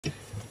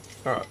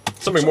Alright.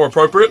 Something more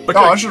appropriate. Okay.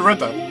 Oh, I should have read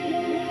that.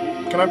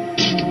 Can I?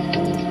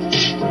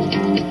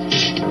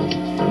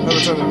 Never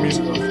turn the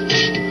music off.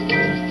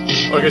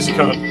 Oh, I guess you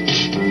can't.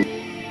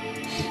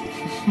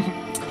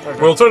 Okay.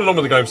 We'll turn it on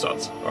when the game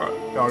starts. Alright.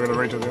 Yeah, I'm gonna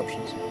read the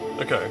options.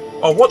 Okay.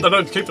 Oh, what? They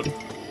don't keep them.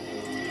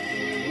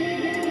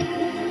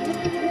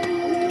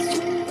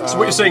 So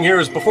what you're saying here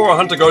is before a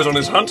hunter goes on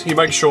his hunt, he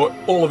makes sure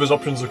all of his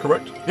options are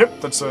correct? Yep,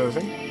 that's the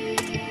thing.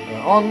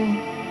 On.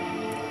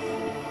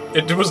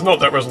 It was not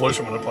that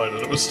resolution when I played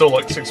it. It was still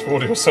like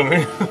 640 or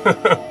something.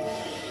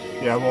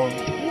 Yeah, well.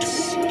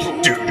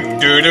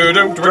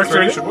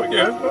 Directory should work,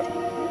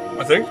 yeah.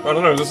 I think. I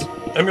don't know. This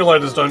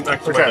emulators don't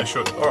act the way they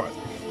should. Alright.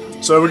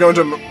 So we're going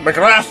to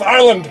McGrath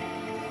Island!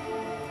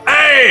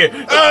 Hey!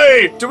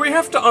 Hey! Do we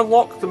have to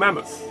unlock the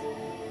mammoth?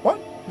 What?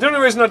 The only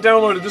reason I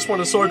downloaded this one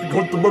is so I could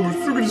hunt the mammoth.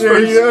 Look at his Yeah,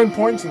 face. you earn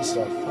points and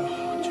stuff.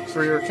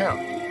 For your account.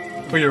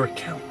 For your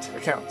account.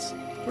 Accounts.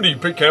 What are you,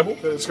 Pete Campbell?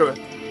 It's got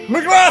a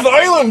McGrath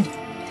Island!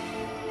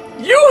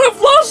 You have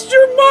lost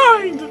your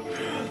mind!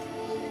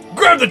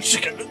 Grab the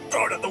chicken and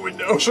throw it out the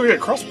window. Should we get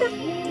a crossbow?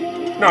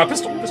 No, a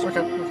pistol.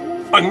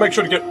 Okay. I can make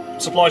sure to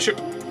get supply ship.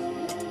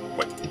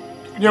 Wait.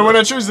 Yeah, when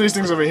I choose these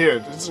things over here,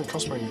 it doesn't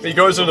cost me anything. He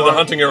goes into the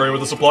hunting area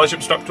with a supply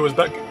ship strapped to his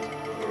back.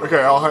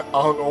 Okay, I'll hunt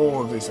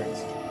all of these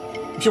things.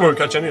 You won't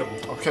catch any of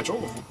them. I'll catch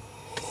all of them.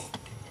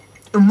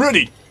 I'm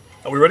ready!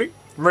 Are we ready?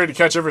 I'm ready to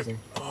catch everything.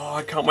 Oh,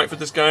 I can't wait for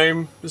this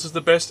game. This is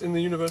the best in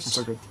the universe. It's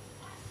so good.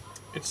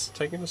 It's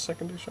taking a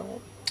second to show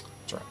up.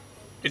 That's right.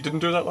 It didn't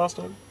do that last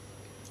time.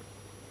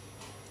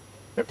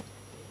 Yep.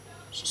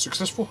 It's a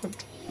successful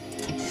hunt.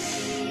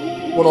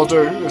 What I'll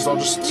do is I'll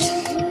just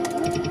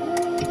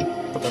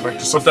put that back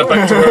to Put that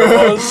back to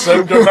where it was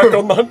and go back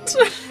on the hunt.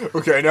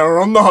 Okay, now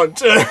we're on the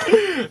hunt.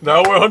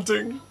 Now we're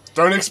hunting.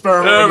 Don't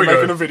experiment There when we you're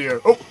making go. a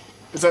video. Oh,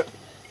 is that?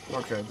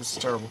 Okay, this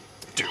is terrible.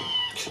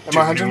 Am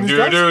I hunting these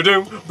guys?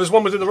 There's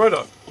one within the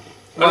radar.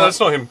 No, that's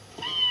not him.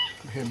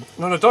 Him.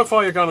 No, don't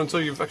fire your gun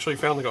until you've actually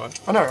found the guy.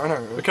 I know.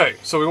 Okay,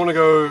 so we want to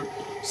go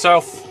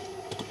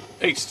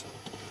south-east.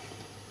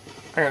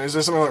 Hang on, is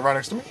there something like right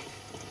next to me?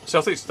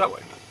 Southeast, that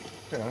way.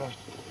 Yeah, I know.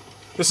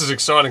 This is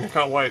exciting, I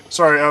can't wait.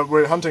 Sorry,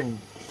 we're hunting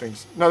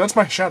things. No, that's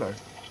my shadow.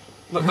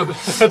 No,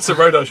 that's the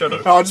radar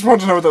shadow. Oh, I just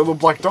wanted to know what that little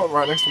black dot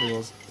right next to me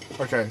was.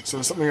 Okay, so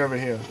there's something over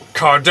here.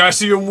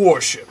 Cardassian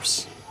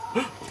warships.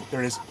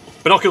 There it is.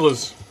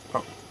 Binoculars.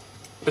 Oh.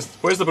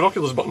 Where's the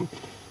binoculars button?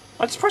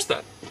 I just pressed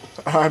that.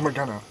 I have my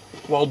gun out.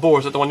 Wild Boar,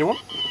 is that the one you want?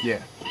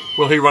 Yeah.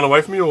 Will he run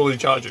away from you or will he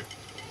charge you?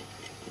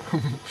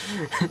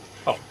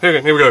 Oh,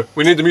 here we go.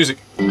 We need the music.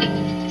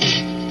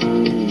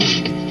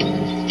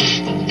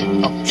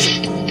 Oh,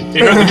 shit. He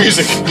heard the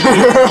music.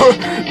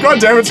 God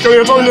damn it, Scotty,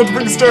 I told you not to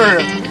bring the stereo.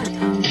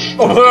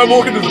 Oh, I'm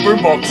walking to the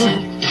boombox.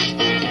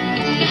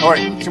 Oh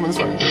wait, he's coming this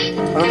way. I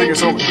don't think he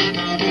saw me.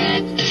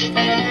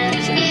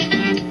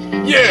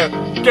 Yeah!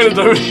 Get it,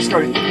 dude.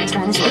 Scotty, he's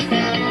coming this way.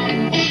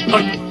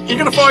 You're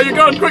gonna fire your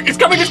gun! Quick, it's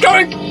coming!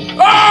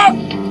 Ah!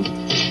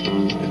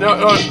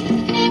 No,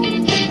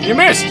 you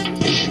missed!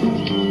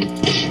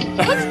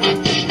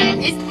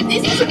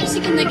 Is this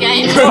music in the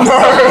game? No!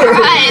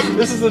 Right.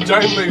 This is the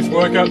Jane Lee's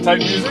workout tape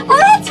music. Oh,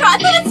 that's right.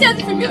 I thought it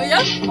sounded familiar.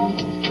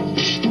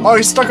 Oh,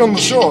 he's stuck on the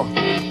shore.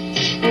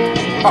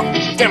 Oh,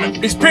 damn it!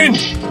 He's pinned!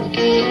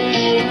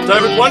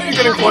 David, why are you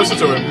getting closer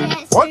to him?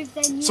 What?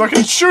 So I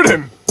can shoot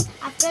him!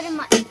 I've got him.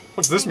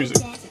 What's this music?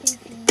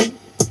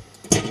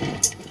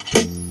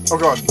 Oh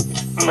god.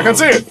 I can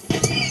see it!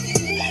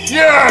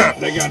 Yeah!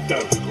 They got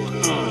the...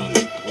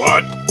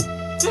 what?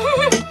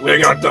 They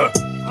got the...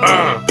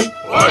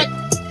 what?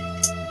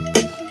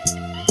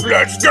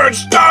 Let's get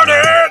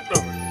started!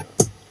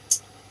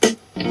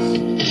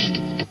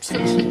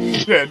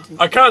 Yeah.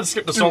 I can't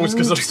skip the songs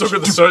because I've still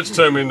got the search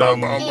term in... Bow.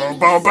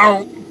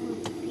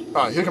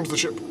 Alright, here comes the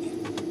ship.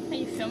 Are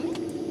you filming?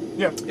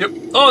 Yeah. Yep.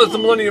 Oh, it's the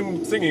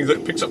Millennium thingy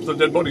that picks up the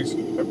dead bodies.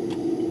 Yep.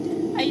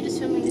 Are you just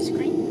filming the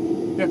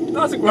screen? Yeah.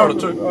 No, I think we're on it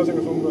too. I think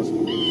we're filming this.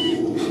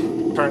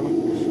 Apparently.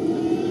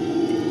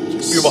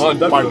 You're behind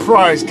that. My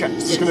prize cat.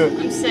 It's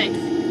I'm safe.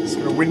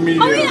 gonna win me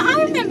Oh yeah, I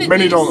remember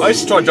many this. dollars. I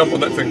used to try and jump on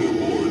that thing.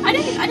 I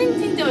didn't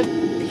think there were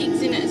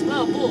pigs in it as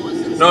well.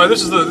 Boars. No,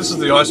 this is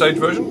the Ice Age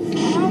version.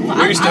 Oh,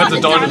 We used to I have the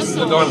like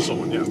dinosaur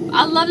one, yeah.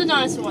 I love the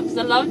dinosaur ones.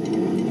 I loved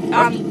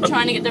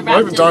trying to get the I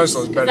like raptors. the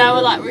dinosaurs better, They were yeah.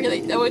 like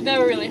really, they were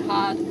really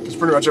hard. Because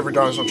pretty much every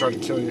dinosaur tried to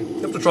kill you.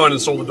 You have to try and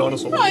install the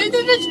dinosaur. No,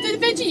 the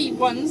veggie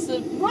ones.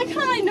 Why can't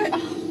I know? Oh,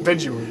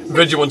 Veggie ones.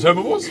 Veggie ones,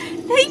 herbivores?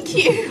 thank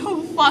you.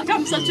 Oh fuck,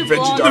 I'm such a Veggie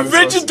blonde. The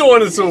dinosaurs. veggie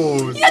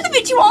dinosaurs! You know the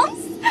veggie ones?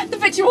 The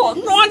veggie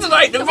ones. Ryan's an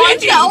eight, the The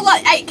ones that all veggies!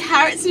 like ate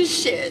carrots and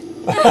shit.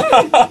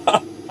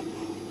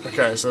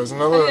 Okay, so there's I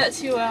another... got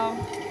too well.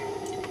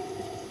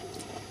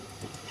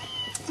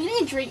 You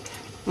need a drink.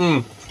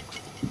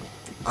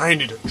 I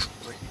need a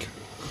drink.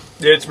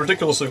 Yeah, it's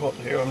ridiculously hot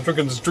in here. I'm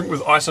drinking this drink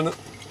with ice in it.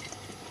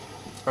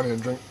 I need a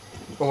drink.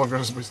 All I've got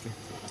is whiskey.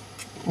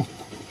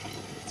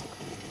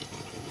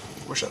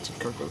 Wish I had some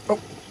coke with it. Oh!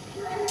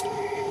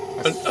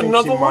 I think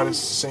another he might one? have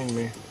seen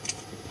me.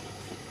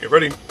 Get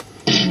ready.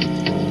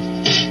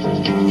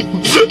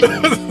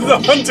 The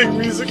hunting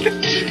music.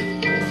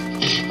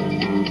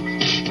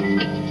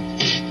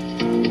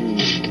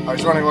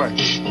 he's running away.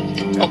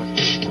 Damn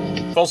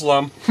it. False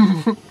alarm.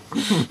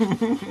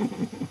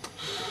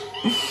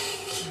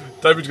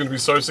 David's going to be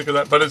so sick of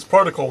that, but it's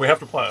protocol. We have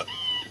to play it.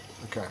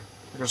 Okay.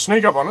 I'm going to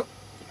sneak up on it.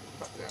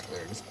 Yeah,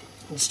 there it is.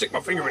 And stick my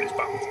finger in his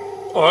bum.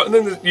 Alright, and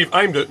then you've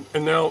aimed it,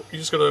 and now you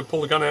just got to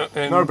pull the gun out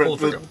and No, pull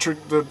but the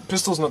trigger. the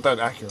pistol's not that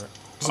accurate.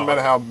 Doesn't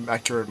matter how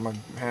accurate my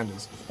hand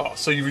is. Oh,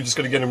 so you've just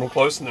got to get him real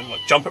close and then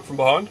like jump it from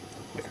behind?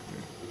 Yeah.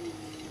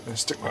 And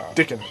stick my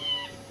dick in it.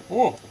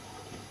 Oh.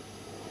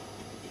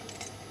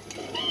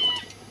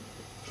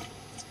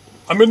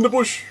 I'm in the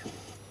bush.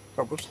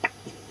 Oh, whoops.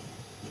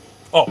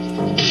 Oh.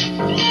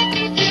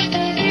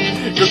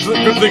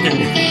 Good thinking.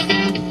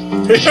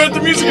 He heard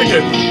the music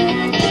again.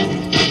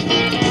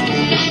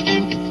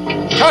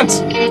 Cunt!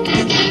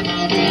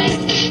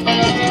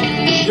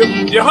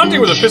 You're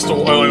hunting with a pistol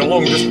like a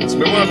long distance. I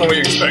mean, I don't know what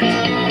you expect.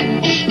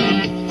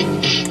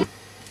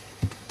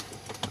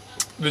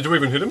 Did you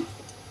even hit him?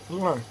 I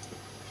don't know.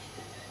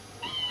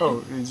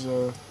 Oh, he's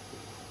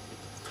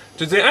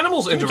Did the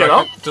animals get up?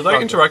 interact? Do they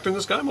Okay. interact in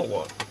this game or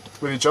what?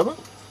 with each other?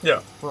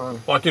 Yeah. Oh,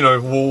 Like, you know,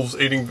 wolves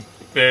eating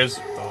bears.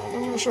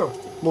 I'm not sure.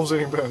 Wolves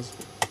eating bears.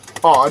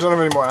 Oh, I don't have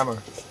any more ammo.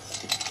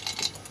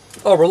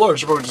 Oh, I reload.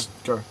 should probably just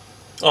go.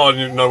 Oh,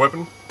 no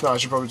weapon? No, I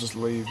should probably just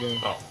leave, yeah.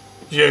 Oh.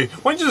 Yeah.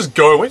 Why don't you just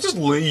go? Why don't you just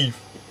leave?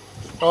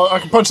 Oh, I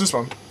can punch this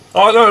one.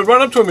 Oh, no,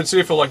 run up to him and see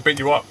if he'll, like, beat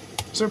you up.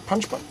 Is there a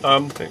punch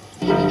button? Thanks.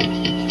 Thanks.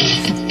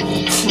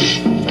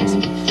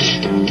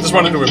 Just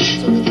run into him.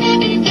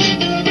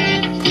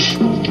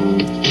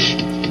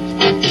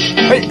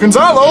 Hey,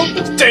 Gonzalo!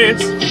 Let's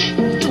dance!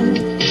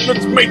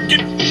 Let's make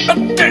it a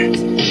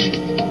dance!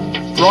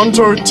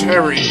 Bronto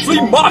Terry. Flea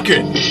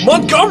Market!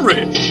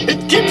 Montgomery!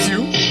 It keeps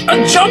you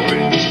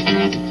a-jumping!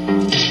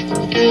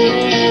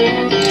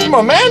 Come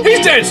on, man!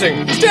 He's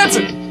dancing! He's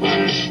dancing!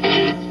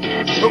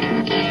 Oh.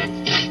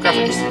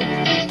 Graphics.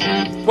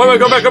 Wait,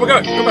 go back. Go.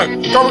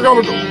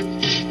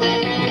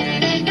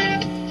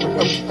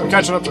 I'm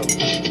catching up to him.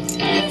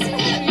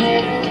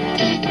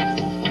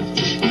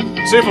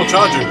 See if he'll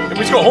charge you. If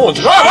he's got horns.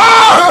 Oh,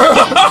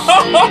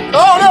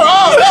 no!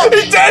 Oh!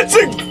 He's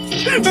dancing!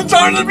 To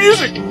time the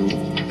music!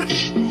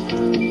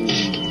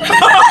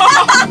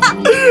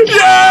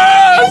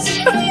 Yes!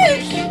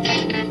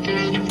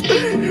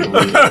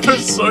 That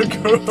was so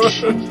good.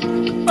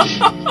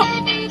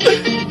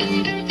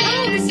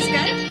 Oh, this is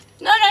good.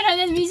 No,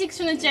 the music's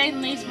from the Jade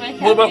Lee's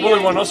workout. What about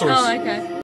Woolly Rhinoceros? Oh, okay.